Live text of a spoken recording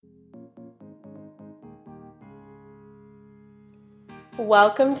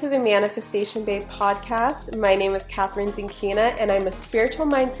Welcome to the Manifestation Babe podcast. My name is Catherine Zinkina, and I'm a spiritual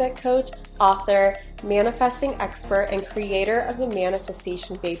mindset coach, author, manifesting expert, and creator of the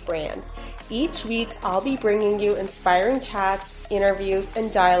Manifestation Babe brand. Each week, I'll be bringing you inspiring chats, interviews,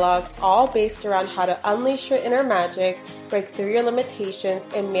 and dialogues, all based around how to unleash your inner magic, break through your limitations,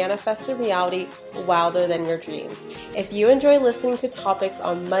 and manifest a reality wilder than your dreams. If you enjoy listening to topics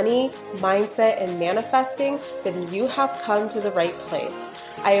on money, mindset, and manifesting, then you have come to the right place.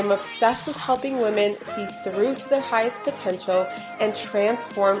 I am obsessed with helping women see through to their highest potential and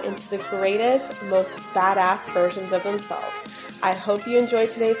transform into the greatest, most badass versions of themselves. I hope you enjoyed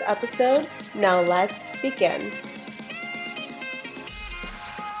today's episode. Now let's begin.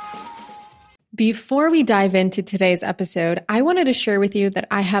 Before we dive into today's episode, I wanted to share with you that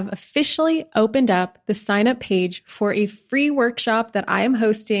I have officially opened up the sign-up page for a free workshop that I am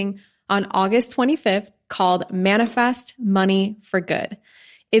hosting on August 25th called Manifest Money for Good.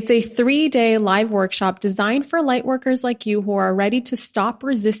 It's a 3-day live workshop designed for lightworkers like you who are ready to stop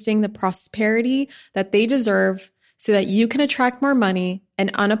resisting the prosperity that they deserve so that you can attract more money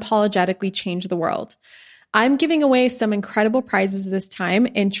and unapologetically change the world. I'm giving away some incredible prizes this time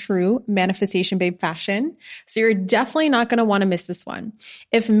in true Manifestation Babe fashion, so you're definitely not going to want to miss this one.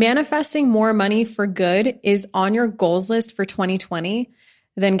 If manifesting more money for good is on your goals list for 2020,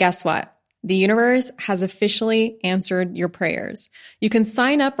 then guess what? The universe has officially answered your prayers. You can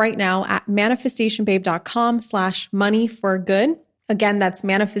sign up right now at manifestationbabe.com/money for good. Again, that's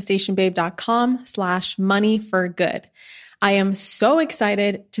manifestationbabe.com/money for good. I am so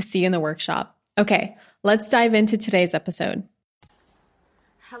excited to see you in the workshop. Okay, let's dive into today's episode.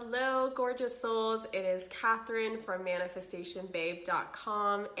 Hello, gorgeous souls. It is Catherine from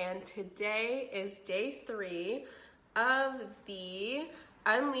manifestationbabe.com, and today is day 3 of the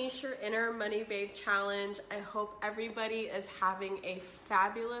Unleash Your Inner Money Babe Challenge. I hope everybody is having a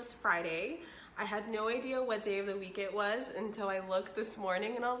fabulous Friday. I had no idea what day of the week it was until I looked this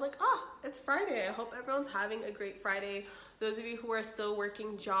morning and I was like, oh, it's Friday. I hope everyone's having a great Friday. Those of you who are still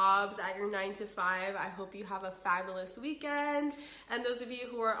working jobs at your 9 to 5, I hope you have a fabulous weekend. And those of you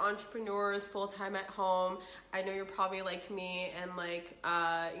who are entrepreneurs full-time at home, I know you're probably like me and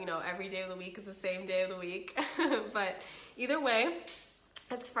every day of the week is the same day of the week. But either way,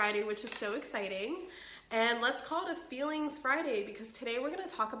 it's Friday, which is so exciting. And let's call it a Feelings Friday because today we're going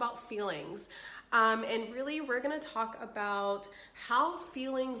to talk about feelings. And really, we're going to talk about how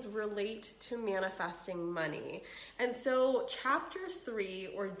feelings relate to manifesting money. And so chapter 3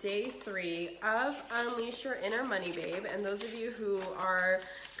 or day 3 of Unleash Your Inner Money Babe, and those of you who are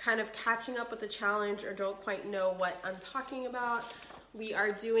kind of catching up with the challenge or don't quite know what I'm talking about, we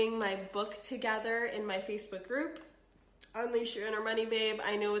are doing my book together in my Facebook group. Unleash Your Inner Money Babe.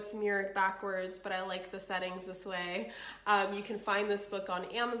 I know it's mirrored backwards, but I like the settings this way. You can find this book on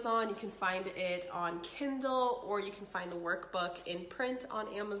Amazon. You can find it on Kindle, or you can find the workbook in print on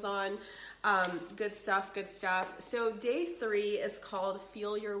Amazon. Good stuff, good stuff. So day 3 is called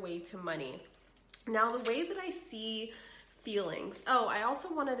Feel Your Way to Money. Now, the way that I see feelings. Oh, I also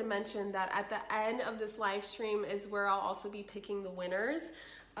wanted to mention that at the end of this live stream is where I'll also be picking the winners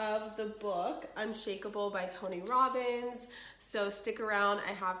of the book Unshakable by Tony Robbins. So stick around.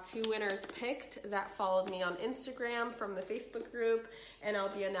 I have 2 winners picked that followed me on Instagram from the Facebook group, and I'll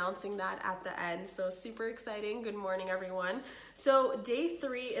be announcing that at the end. So super exciting. Good morning, everyone. So day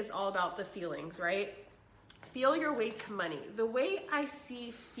 3 is all about the feelings, right? Feel your way to money. The way I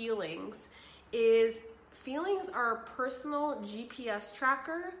see feelings is feelings are a personal GPS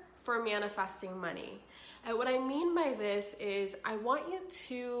tracker for manifesting money. And what I mean by this is I want you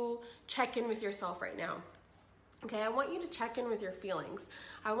to check in with yourself right now. Okay, I want you to check in with your feelings.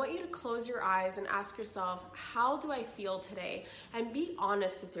 I want you to close your eyes and ask yourself, how do I feel today? And be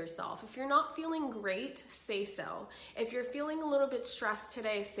honest with yourself. If you're not feeling great, say so. If you're feeling a little bit stressed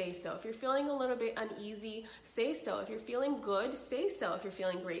today, say so. If you're feeling a little bit uneasy, say so. If you're feeling good, say so. If you're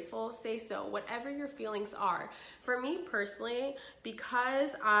feeling grateful, say so. Whatever your feelings are. For me personally,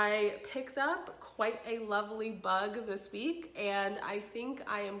 because I picked up quite a lovely bug this week, and I think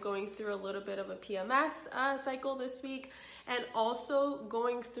I am going through a little bit of a PMS cycle this week, and also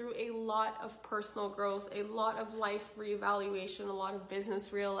going through a lot of personal growth, a lot of life reevaluation, a lot of business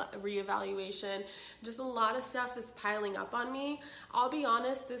reevaluation, just a lot of stuff is piling up on me. I'll be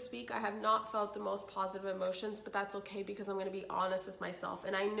honest, this week I have not felt the most positive emotions, but that's okay because I'm going to be honest with myself.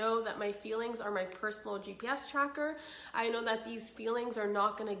 And I know that my feelings are my personal GPS tracker. I know that these feelings are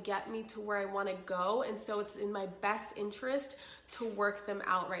not going to get me to where I want to go. And so it's in my best interest to work them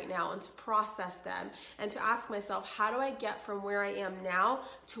out right now and to process them and to ask myself, how do I get from where I am now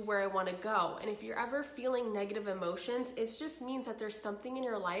to where I want to go? And if you're ever feeling negative emotions, it just means that there's something in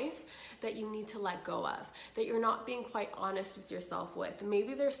your life that you need to let go of, that you're not being quite honest with yourself with.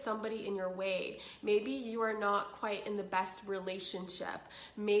 Maybe there's somebody in your way. Maybe you are not quite in the best relationship.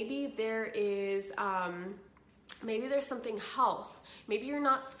 Maybe there is, maybe there's something health. Maybe you're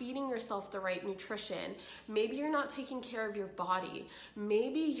not feeding yourself the right nutrition. Maybe you're not taking care of your body.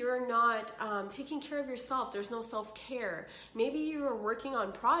 Maybe you're not taking care of yourself. There's no self-care. Maybe you are working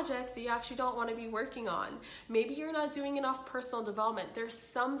on projects that you actually don't want to be working on. Maybe you're not doing enough personal development. There's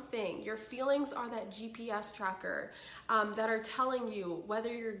something. Your feelings are that GPS tracker that are telling you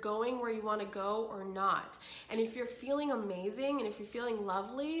whether you're going where you want to go or not. And if you're feeling amazing and if you're feeling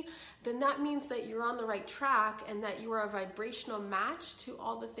lovely, then that means that you're on the right track and that you are a vibrational match to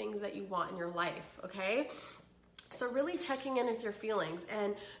all the things that you want in your life, okay? So really checking in with your feelings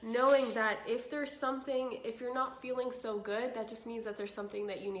and knowing that if there's something, if you're not feeling so good, that just means that there's something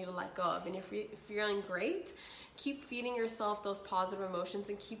that you need to let go of. And if you're feeling great, keep feeding yourself those positive emotions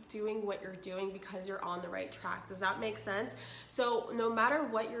and keep doing what you're doing because you're on the right track. Does that make sense? So no matter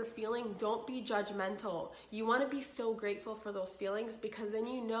what you're feeling, don't be judgmental. You want to be so grateful for those feelings because then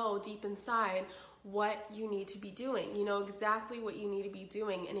you know deep inside what you need to be doing. You know exactly what you need to be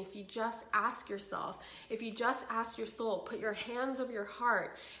doing. And if you just ask yourself, if you just ask your soul, put your hands over your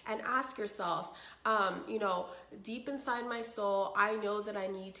heart and ask yourself, deep inside my soul, I know that I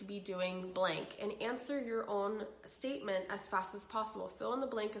need to be doing blank, and answer your own statement as fast as possible. Fill in the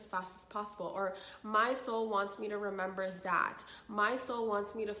blank as fast as possible. Or my soul wants me to remember that. My soul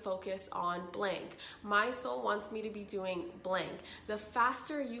wants me to focus on blank. My soul wants me to be doing blank. The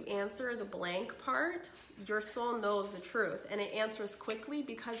faster you answer the blank part, your soul knows the truth, and it answers quickly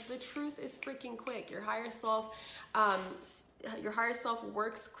because the truth is freaking quick. Your higher self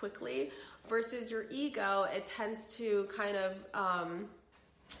works quickly versus your ego. It tends to kind of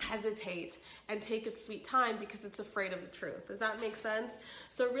hesitate and take its sweet time because it's afraid of the truth. Does that make sense?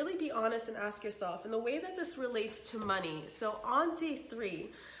 So really be honest and ask yourself. And the way that this relates to money, so on day 3,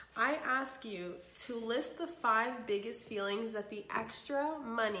 I ask you to list the 5 biggest feelings that the extra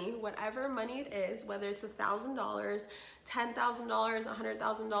money, whatever money it is, whether it's $1,000, $10,000, $100,000,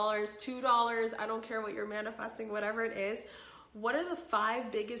 $2, I don't care what you're manifesting, whatever it is, what are the 5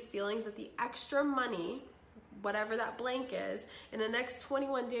 biggest feelings that the extra money, whatever that blank is, in the next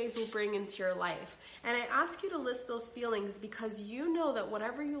 21 days will bring into your life? And I ask you to list those feelings because you know that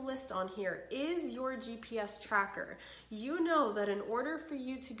whatever you list on here is your GPS tracker. You know that in order for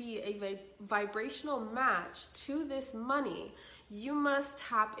you to be a vibrational match to this money, you must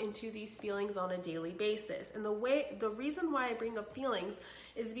tap into these feelings on a daily basis. And the reason why I bring up feelings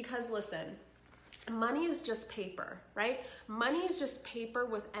is because, listen, money is just paper, right? Money is just paper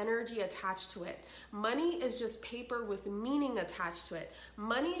with energy attached to it. Money is just paper with meaning attached to it.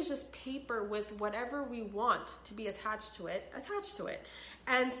 Money is just paper with whatever we want to be attached to it.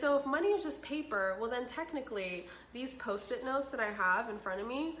 And so if money is just paper, well then technically these Post-it notes that I have in front of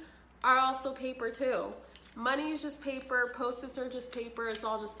me are also paper too. Money is just paper, Post-its are just paper, it's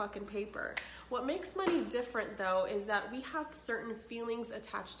all just fucking paper. What makes money different though is that we have certain feelings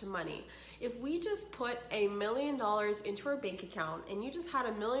attached to money. If we just put $1 million into our bank account and you just had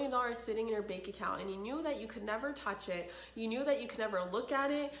 $1 million sitting in your bank account and you knew that you could never touch it, you knew that you could never look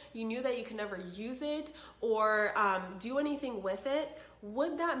at it, you knew that you could never use it or do anything with it,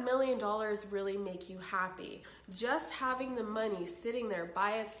 would that $1 million really make you happy? Just having the money sitting there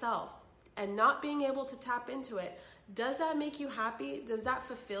by itself and not being able to tap into it, does that make you happy? Does that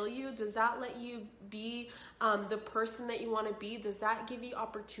fulfill you? Does that let you be the person that you want to be? Does that give you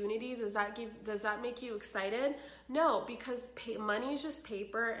opportunity? Does that make you excited? No, because money is just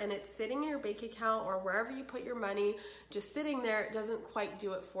paper and it's sitting in your bank account or wherever you put your money, just sitting there, it doesn't quite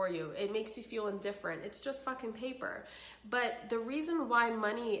do it for you. It makes you feel indifferent. It's just fucking paper. But the reason why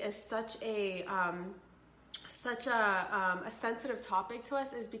money is such a sensitive topic to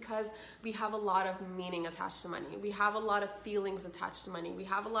us is because we have a lot of meaning attached to money. We have a lot of feelings attached to money. We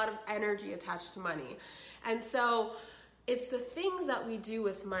have a lot of energy attached to money. And so it's the things that we do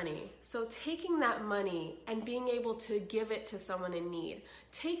with money. So taking that money and being able to give it to someone in need,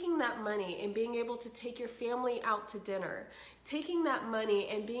 taking that money and being able to take your family out to dinner, Taking that money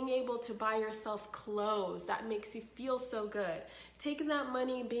and being able to buy yourself clothes that makes you feel so good. Taking that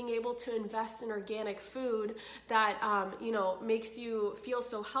money and being able to invest in organic food that, makes you feel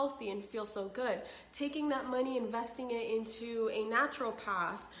so healthy and feel so good. Taking that money, investing it into a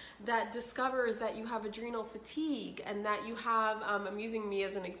naturopath that discovers that you have adrenal fatigue and that you have, I'm using me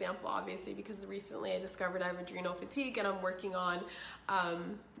as an example, obviously, because recently I discovered I have adrenal fatigue and I'm working on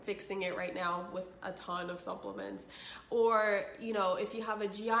fixing it right now with a ton of supplements. Or, if you have a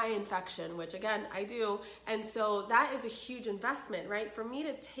GI infection, which again, I do. And so that is a huge investment, right? For me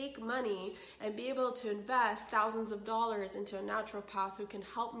to take money and be able to invest thousands of dollars into a naturopath who can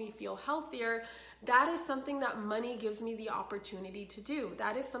help me feel healthier, that is something that money gives me the opportunity to do.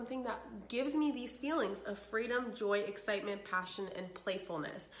 That is something that gives me these feelings of freedom, joy, excitement, passion, and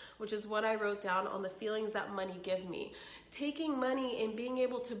playfulness, which is what I wrote down on the feelings that money give me. Taking money and being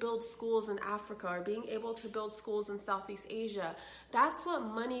able to build schools in Africa or being able to build schools in Southeast Asia, that's what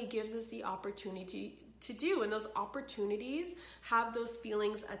money gives us the opportunity to do. And those opportunities have those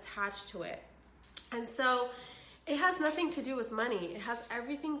feelings attached to it. And so it has nothing to do with money. It has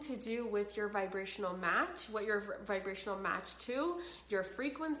everything to do with your vibrational match, what your vibrational match to, your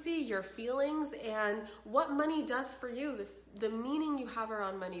frequency, your feelings, and what money does for you, the meaning you have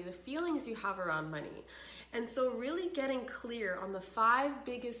around money, the feelings you have around money. And so really getting clear on the 5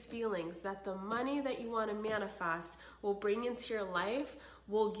 biggest feelings that the money that you want to manifest will bring into your life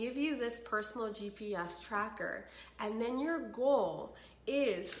will give you this personal GPS tracker. And then your goal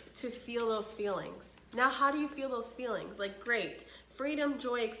is to feel those feelings. Now, how do you feel those feelings? Like, great. Freedom,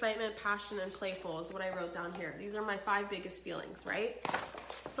 joy, excitement, passion, and playful is what I wrote down here. These are my 5 biggest feelings, right?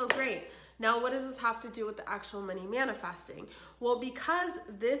 So great. Now, what does this have to do with the actual money manifesting? Well, because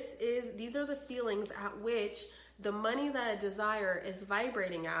these are the feelings at which the money that I desire is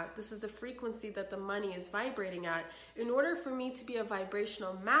vibrating at. This is the frequency that the money is vibrating at. In order for me to be a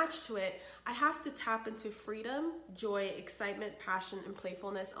vibrational match to it, I have to tap into freedom, joy, excitement, passion, and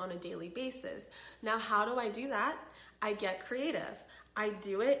playfulness on a daily basis. Now, how do I do that? I get creative. I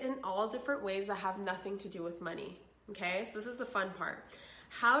do it in all different ways that have nothing to do with money. Okay, so this is the fun part.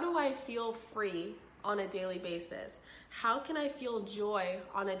 How do I feel free on a daily basis? How can I feel joy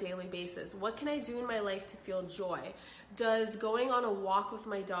on a daily basis? What can I do in my life to feel joy? Does going on a walk with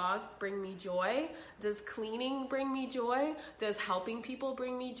my dog bring me joy? Does cleaning bring me joy? Does helping people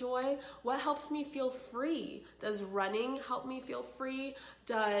bring me joy? What helps me feel free? Does running help me feel free?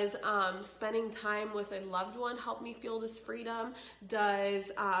 Does spending time with a loved one help me feel this freedom? Does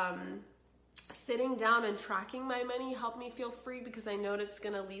sitting down and tracking my money help me feel free because I know it's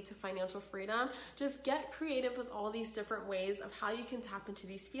going to lead to financial freedom? Just get creative with all these different ways of how you can tap into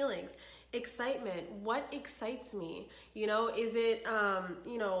these feelings. Excitement. What excites me? Is it,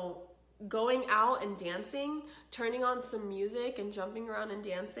 going out and dancing, turning on some music and jumping around and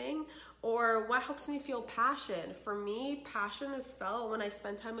dancing? Or what helps me feel passion? For me, passion is felt when I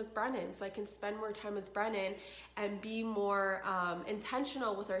spend time with Brennan. So I can spend more time with Brennan and be more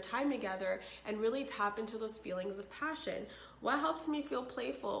intentional with our time together and really tap into those feelings of passion. What helps me feel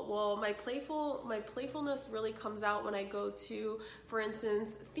playful? Well, my playfulness really comes out when I go to, for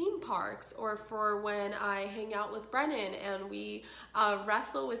instance, theme parks, or for when I hang out with Brennan and we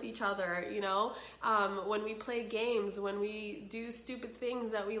wrestle with each other, when we play games, when we do stupid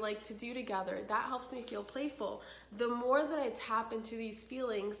things that we like to do together. That helps me feel playful. The more that I tap into these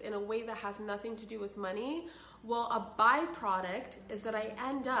feelings in a way that has nothing to do with money, well, a byproduct is that I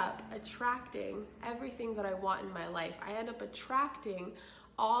end up attracting everything that I want in my life. I end up attracting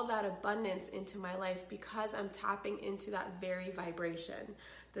all that abundance into my life because I'm tapping into that very vibration.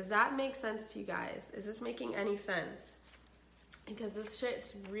 Does that make sense to you guys? Is this making any sense? Because this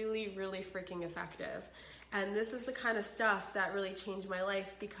shit's really, really freaking effective. And this is the kind of stuff that really changed my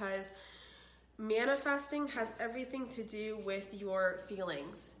life, because manifesting has everything to do with your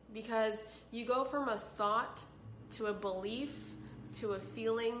feelings. Because you go from a thought to a belief, to a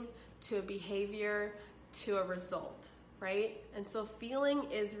feeling, to a behavior, to a result, right? And so feeling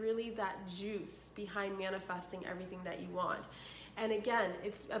is really that juice behind manifesting everything that you want. And again,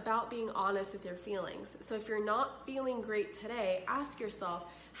 it's about being honest with your feelings. So if you're not feeling great today, ask yourself,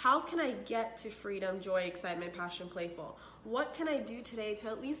 how can I get to freedom, joy, excitement, passion, playful? What can I do today to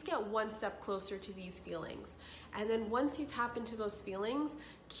at least get one step closer to these feelings? And then once you tap into those feelings,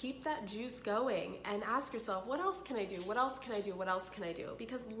 keep that juice going and ask yourself, what else can I do? What else can I do? What else can I do?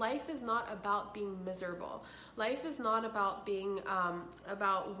 Because life is not about being miserable. Life is not about being,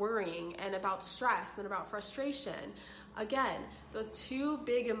 about worrying and about stress and about frustration. Again, the 2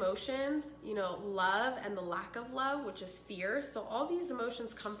 big emotions, love and the lack of love, which is fear. So all these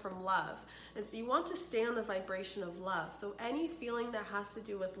emotions come from love. And so you want to stay on the vibration of love. So So any feeling that has to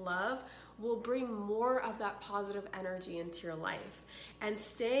do with love will bring more of that positive energy into your life. And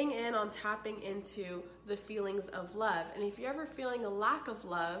staying in on tapping into the feelings of love. And if you're ever feeling a lack of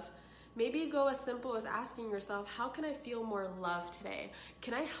love, maybe go as simple as asking yourself, how can I feel more love today?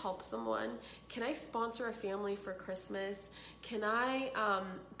 Can I help someone? Can I sponsor a family for Christmas? Can I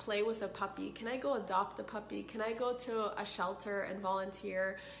play with a puppy? Can I go adopt a puppy? Can I go to a shelter and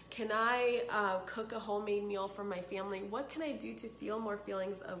volunteer? Can I cook a homemade meal for my family? What can I do to feel more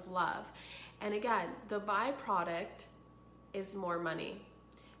feelings of love? And again, the byproduct is more money.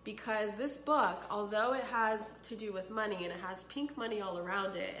 Because this book, although it has to do with money and it has pink money all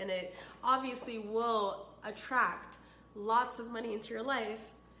around it, and it obviously will attract lots of money into your life,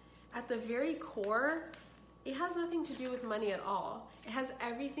 at the very core, it has nothing to do with money at all. It has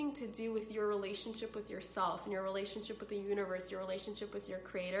everything to do with your relationship with yourself and your relationship with the universe, your relationship with your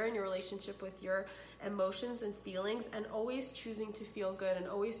creator, and your relationship with your emotions and feelings, and always choosing to feel good, and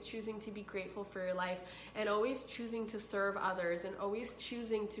always choosing to be grateful for your life, and always choosing to serve others, and always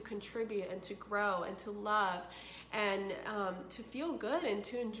choosing to contribute and to grow and to love and to feel good and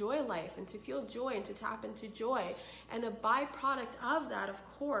to enjoy life and to feel joy and to tap into joy. And a byproduct of that, of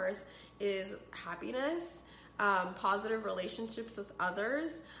course, is happiness, positive relationships with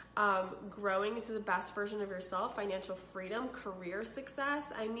others, growing into the best version of yourself, financial freedom, career success.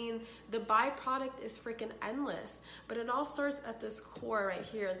 I mean, the byproduct is freaking endless, but it all starts at this core right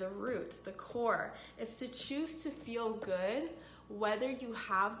here, the root, the core. It's to choose to feel good, whether you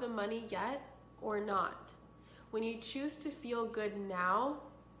have the money yet or not. When you choose to feel good now,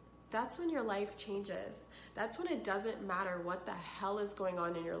 that's when your life changes. That's when it doesn't matter what the hell is going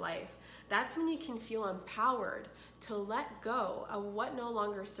on in your life. That's when you can feel empowered to let go of what no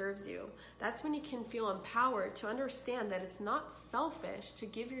longer serves you. That's when you can feel empowered to understand that it's not selfish to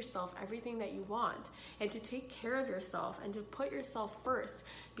give yourself everything that you want and to take care of yourself and to put yourself first,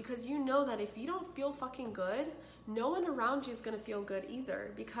 because you know that if you don't feel fucking good, no one around you is going to feel good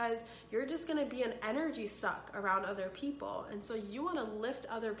either, because you're just going to be an energy suck around other people. And so you want to lift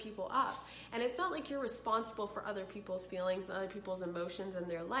other people up. And it's not like you're responsible for other people's feelings and other people's emotions in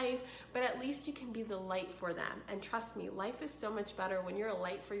their life, but at least you can be the light for them. And trust me, life is so much better when you're a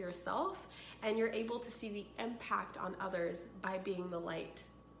light for yourself and you're able to see the impact on others by being the light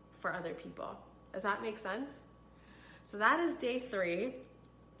for other people. Does that make sense? So that is day 3.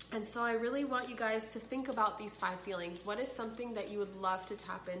 And so I really want you guys to think about these 5 feelings. What is something that you would love to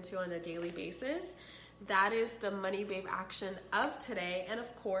tap into on a daily basis? That is the Money Babe action of today. And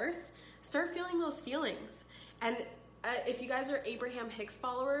of course, start feeling those feelings. And if you guys are Abraham Hicks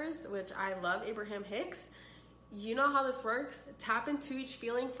followers, which I love Abraham Hicks, you know how this works. Tap into each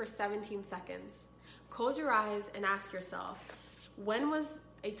feeling for 17 seconds. Close your eyes and ask yourself, when was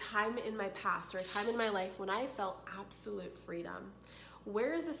a time in my past or a time in my life when I felt absolute freedom?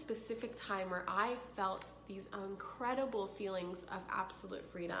 Where is a specific time where I felt these incredible feelings of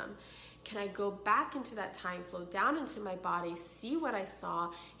absolute freedom? Can I go back into that time, flow down into my body, see what I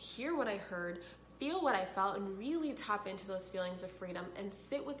saw, hear what I heard, feel what I felt, and really tap into those feelings of freedom and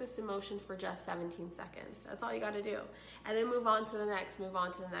sit with this emotion for just 17 seconds. That's all you got to do. And then move on to the next, move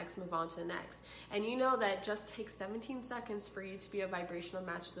on to the next, move on to the next. And you know that just takes 17 seconds for you to be a vibrational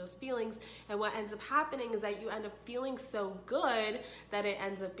match to those feelings. And what ends up happening is that you end up feeling so good that it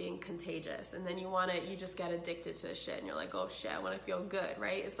ends up being contagious. And then you just get addicted to the shit. And you're like, oh shit, I want to feel good,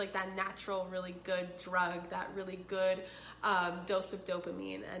 right? It's like that natural, really good drug, that really good dose of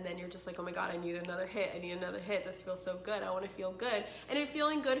dopamine. And then you're just like, oh my God, I need another hit. I need another hit. This feels so good. I want to feel good. And you're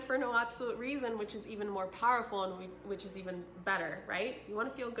feeling good for no absolute reason, which is even more powerful and which is even better, right? You want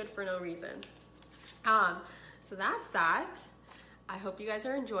to feel good for no reason. So that's that. I hope you guys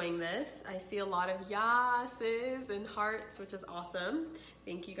are enjoying this. I see a lot of yeses and hearts, which is awesome.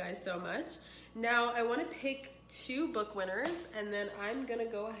 Thank you guys so much. Now I want to pick 2 book winners, and then I'm going to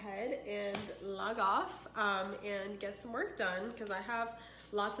go ahead and log off and get some work done, because I have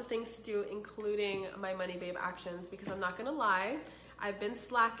lots of things to do, including my Money Babe actions, because I'm not going to lie, I've been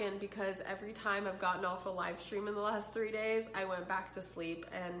slacking because every time I've gotten off a live stream in the last 3 days, I went back to sleep,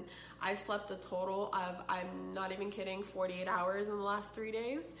 and I slept a total of, I'm not even kidding, 48 hours in the last 3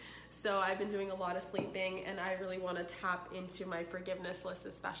 days. So I've been doing a lot of sleeping, and I really want to tap into my forgiveness list,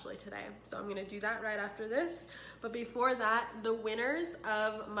 especially today. So I'm going to do that right after this. But before that, the winners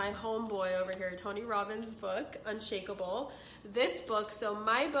of my homeboy over here, Tony Robbins' book, Unshakable. This book, so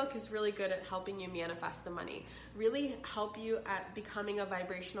my book is really good at helping you manifest the money, really help you at becoming a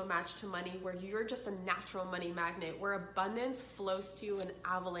vibrational match to money, where you're just a natural money magnet, where abundance flows to you in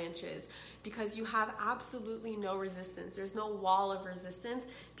avalanches because you have absolutely no resistance. There's no wall of resistance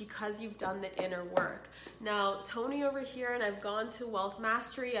because because you've done the inner work. Now, Tony over here, and I've gone to Wealth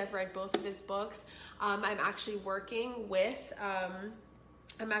Mastery. I've read both of his books. I'm actually working with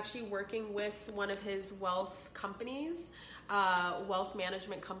one of his wealth companies, wealth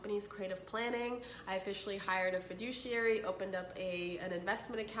management companies, Creative Planning. I officially hired a fiduciary, opened up an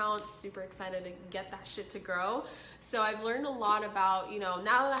investment account, super excited to get that shit to grow. So I've learned a lot about, now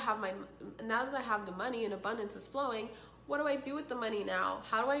that I have the money and abundance is flowing, what do I do with the money now?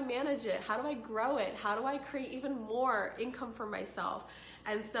 How do I manage it? How do I grow it? How do I create even more income for myself?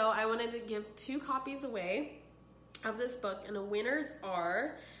 And so I wanted to give 2 copies away of this book, and the winners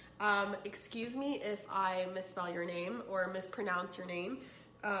are, excuse me if I misspell your name or mispronounce your name.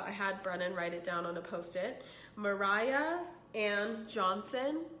 I had Brennan write it down on a Post-it. Mariah Ann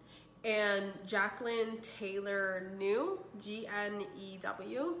Johnson and Jacqueline Taylor New,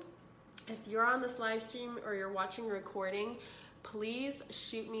 Gnew. If you're on this live stream or you're watching a recording, please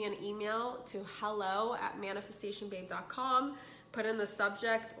shoot me an email to hello@manifestationbabe.com. Put in the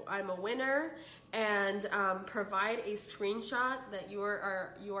subject, I'm a winner, and provide a screenshot that you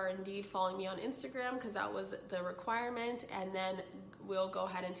are indeed following me on Instagram, because that was the requirement, and then we'll go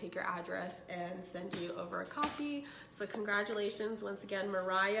ahead and take your address and send you over a copy. So congratulations once again,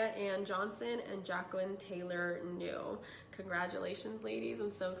 Mariah Ann Johnson and Jacqueline Taylor New. Congratulations, ladies. I'm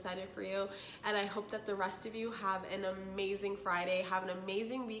so excited for you. And I hope that the rest of you have an amazing Friday, have an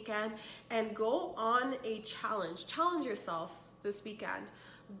amazing weekend, and go on a challenge. Challenge yourself this weekend.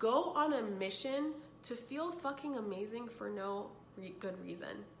 Go on a mission to feel fucking amazing for no good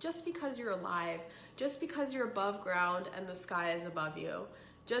reason. Just because you're alive, just because you're above ground and the sky is above you.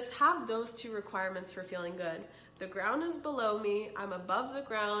 Just have those 2 requirements for feeling good. The ground is below me, I'm above the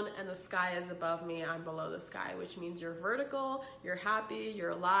ground, and the sky is above me, I'm below the sky, which means you're vertical, you're happy,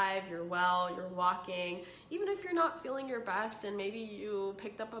 you're alive, you're well, you're walking. Even if you're not feeling your best and maybe you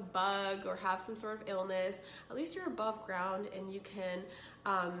picked up a bug or have some sort of illness, at least you're above ground and you can,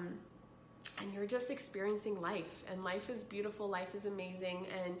 and you're just experiencing life, and life is beautiful, life is amazing,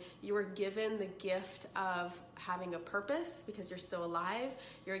 and you are given the gift of having a purpose because you're still alive.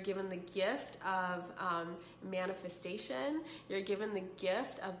 You're given the gift of manifestation. You're given the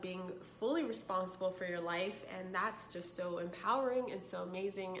gift of being fully responsible for your life, and that's just so empowering and so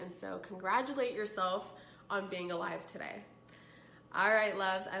amazing, and so congratulate yourself on being alive today. All right,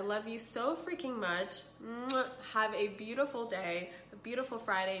 loves, I love you so freaking much. Have a beautiful day, a beautiful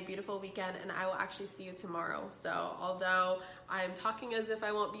Friday, beautiful weekend, and I will actually see you tomorrow. So although I'm talking as if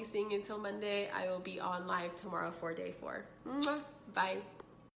I won't be seeing you until Monday, I will be on live tomorrow for day 4. Bye.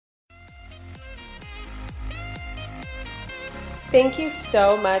 Thank you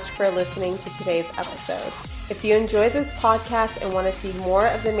so much for listening to today's episode. If you enjoyed this podcast and want to see more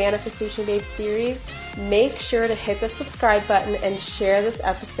of the Manifestation Babe series, make sure to hit the subscribe button and share this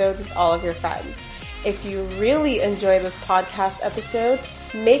episode with all of your friends. If you really enjoy this podcast episode,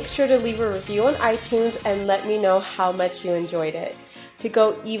 make sure to leave a review on iTunes and let me know how much you enjoyed it. To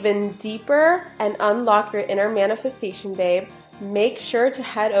go even deeper and unlock your inner manifestation babe, make sure to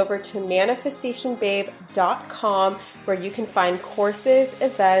head over to manifestationbabe.com, where you can find courses,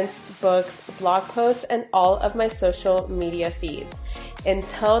 events, books, blog posts, and all of my social media feeds.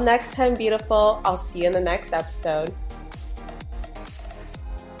 Until next time, beautiful, I'll see you in the next episode.